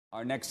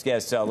Our next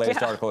guest's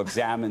latest article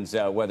examines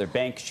whether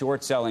bank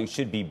short selling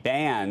should be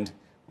banned.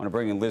 I want to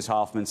bring in Liz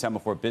Hoffman,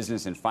 Semafor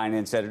business and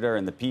finance editor,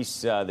 and the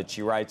piece that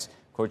she writes,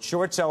 quote,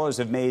 short sellers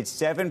have made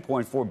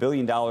 $7.4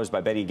 billion by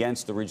betting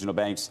against the regional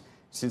banks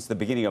since the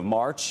beginning of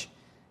March.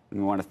 And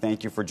we want to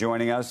thank you for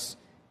joining us.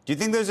 Do you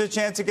think there's a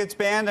chance it gets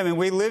banned? I mean,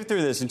 we lived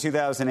through this in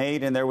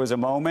 2008, and there was a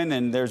moment,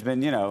 and there's been,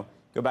 go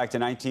back to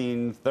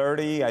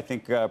 1930. I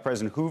think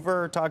President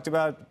Hoover talked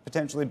about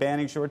potentially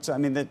banning short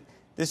selling. I mean,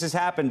 this has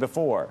happened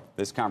before,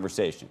 this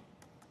conversation.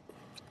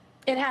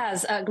 It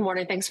has. Good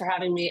morning. Thanks for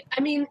having me.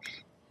 I mean,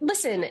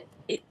 listen,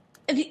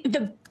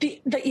 the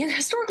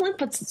historical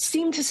inputs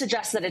seem to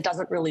suggest that it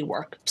doesn't really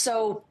work.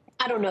 So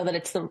I don't know that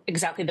it's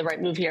exactly the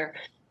right move here.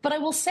 But I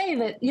will say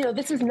that,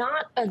 this is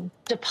not a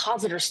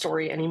depositor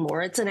story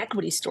anymore. It's an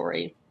equity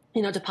story.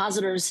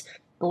 Depositors,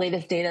 the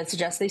latest data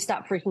suggests they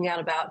stopped freaking out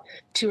about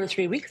 2 or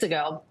 3 weeks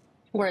ago,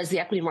 whereas the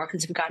equity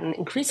markets have gotten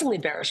increasingly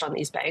bearish on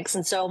these banks.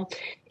 And so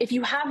if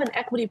you have an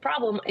equity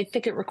problem, I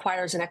think it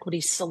requires an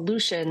equity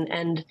solution,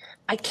 and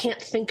I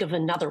can't think of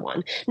another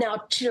one.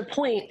 Now, to your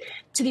point,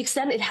 to the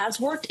extent it has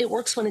worked, it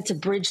works when it's a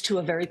bridge to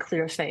a very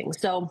clear thing.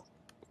 So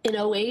in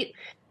 2008,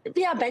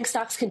 bank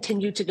stocks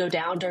continued to go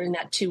down during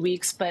that 2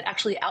 weeks, but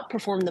actually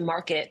outperformed the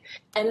market.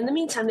 And in the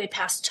meantime, they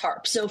passed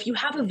TARP. So if you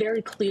have a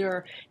very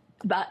clear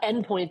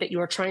endpoint that you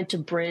are trying to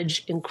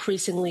bridge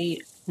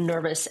increasingly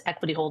nervous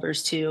equity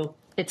holders to,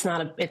 it's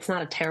not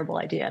a terrible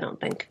idea, I don't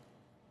think.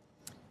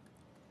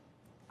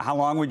 How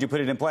long would you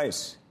put it in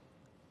place?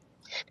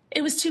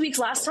 It was 2 weeks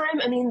last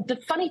time. I mean, the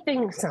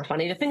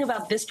thing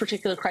about this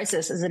particular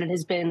crisis is that it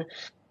has been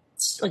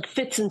like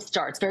fits and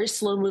starts, very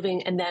slow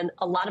moving, and then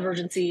a lot of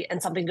urgency, and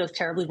something goes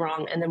terribly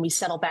wrong, and then we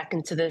settle back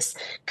into this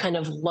kind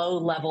of low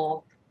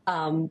level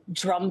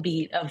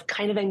drumbeat of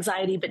kind of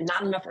anxiety, but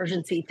not enough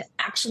urgency to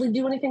actually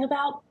do anything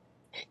about.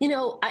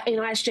 I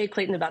asked Jay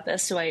Clayton about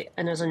this, who I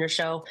was on your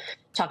show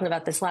talking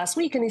about this last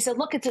week, and he said,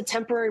 look, it's a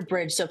temporary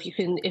bridge. So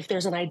if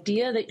there's an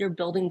idea that you're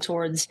building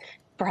towards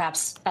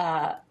perhaps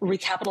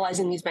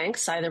recapitalizing these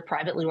banks, either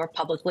privately or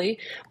publicly,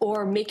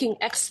 or making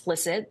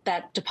explicit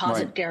that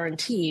deposit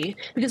guarantee,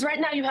 because right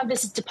now you have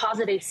this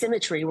deposit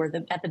asymmetry where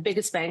at the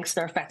biggest banks,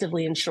 they're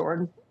effectively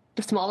insured.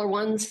 The smaller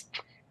ones,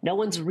 no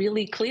one's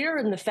really clear,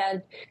 and the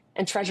Fed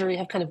and Treasury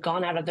have kind of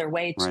gone out of their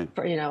way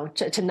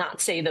to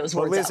not say those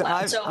words Liz,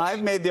 out loud.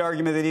 I've made the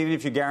argument that even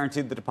if you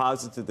guaranteed the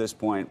deposits at this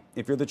point,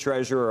 if you're the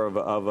treasurer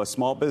of a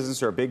small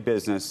business or a big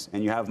business,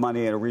 and you have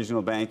money at a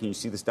regional bank and you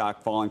see the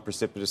stock falling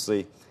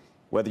precipitously,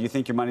 whether you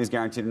think your money is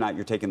guaranteed or not,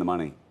 you're taking the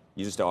money.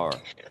 You just are.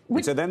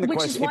 So then the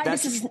question,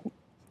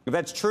 if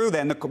that's true,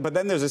 but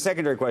then there's a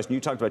secondary question. You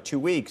talked about 2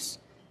 weeks.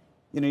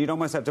 You'd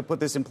almost have to put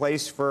this in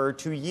place for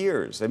 2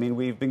 years. I mean,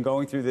 we've been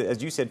going through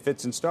as you said,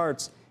 fits and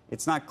starts.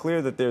 It's not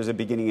clear that there's a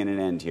beginning and an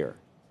end here.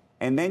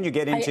 And then you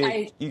get into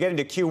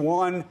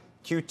Q1,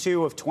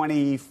 Q2 of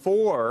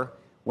 24,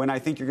 when I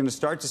think you're going to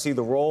start to see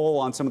the roll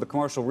on some of the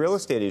commercial real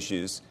estate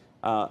issues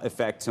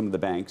affect some of the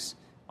banks,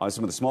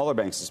 some of the smaller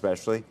banks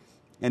especially.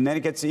 And then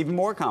it gets even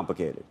more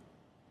complicated.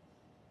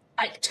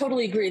 I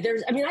totally agree.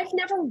 I've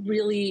never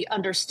really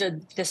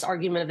understood this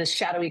argument of this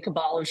shadowy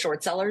cabal of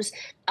short sellers.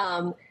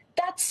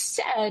 That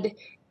said,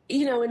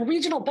 in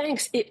regional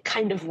banks, it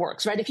kind of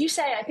works, right? If you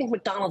say, I think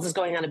McDonald's is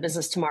going out of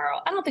business tomorrow,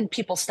 I don't think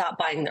people stop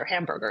buying their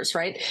hamburgers,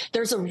 right?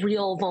 There's a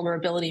real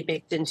vulnerability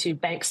baked into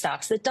bank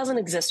stocks that doesn't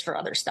exist for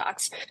other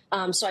stocks.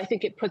 So I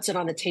think it puts it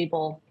on the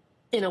table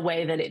in a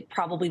way that it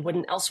probably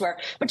wouldn't elsewhere.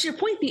 But to your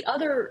point, the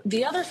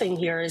other thing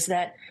here is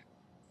that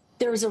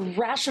there's a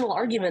rational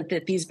argument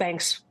that these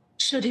banks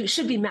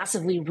should be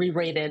massively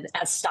re-rated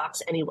as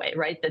stocks anyway,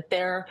 right? That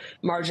their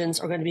margins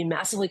are going to be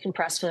massively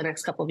compressed for the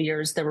next couple of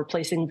years. They're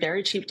replacing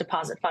very cheap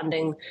deposit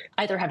funding,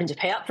 either having to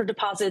pay out for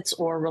deposits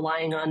or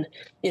relying on,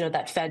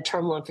 that Fed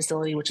term loan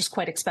facility, which is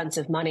quite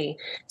expensive money.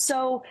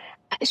 So,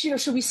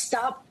 should we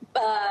stop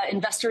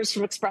investors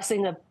from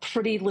expressing a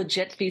pretty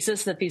legit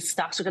thesis that these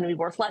stocks are going to be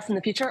worth less in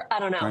the future? I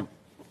don't know. Right.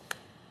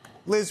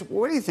 Liz,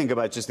 what do you think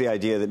about just the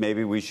idea that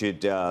maybe we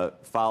should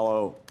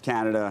follow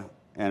Canada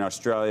and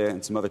Australia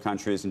and some other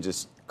countries and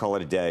just call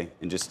it a day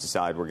and just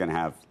decide we're going to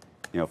have,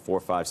 4,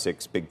 5,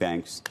 6 big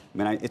banks? I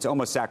mean, it's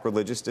almost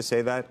sacrilegious to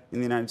say that in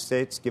the United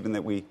States, given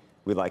that we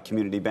like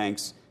community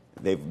banks.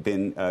 They've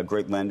been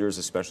great lenders,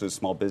 especially to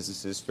small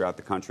businesses throughout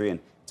the country. And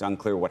it's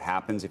unclear what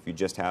happens if you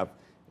just have,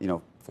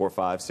 4,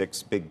 5,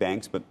 6 big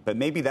banks. But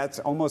maybe that's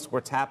almost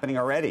what's happening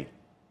already.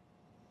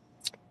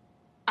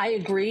 I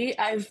agree.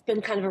 I've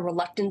been kind of a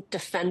reluctant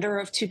defender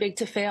of too big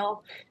to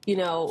fail, you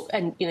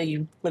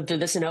lived through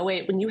this in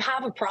 2008. When you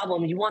have a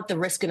problem, you want the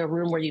risk in a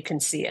room where you can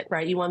see it,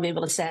 right? You want to be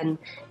able to send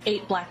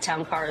 8 black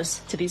town cars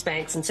to these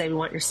banks and say, we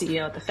want your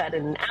CEO at the Fed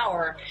in an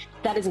hour.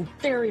 That is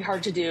very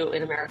hard to do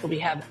in America. We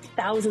have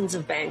thousands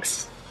of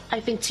banks.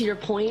 I think to your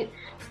point,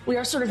 we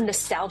are sort of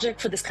nostalgic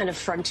for this kind of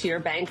frontier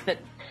bank that,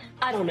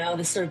 I don't know,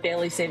 this sort of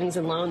Bailey savings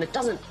and loan that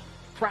doesn't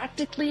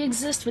practically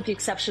exist with the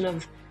exception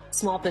of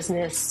small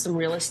business, some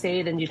real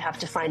estate, and you'd have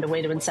to find a way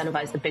to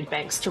incentivize the big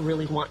banks to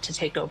really want to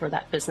take over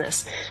that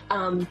business.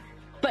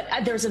 But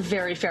there's a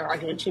very fair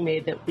argument to be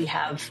made that we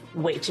have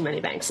way too many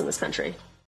banks in this country.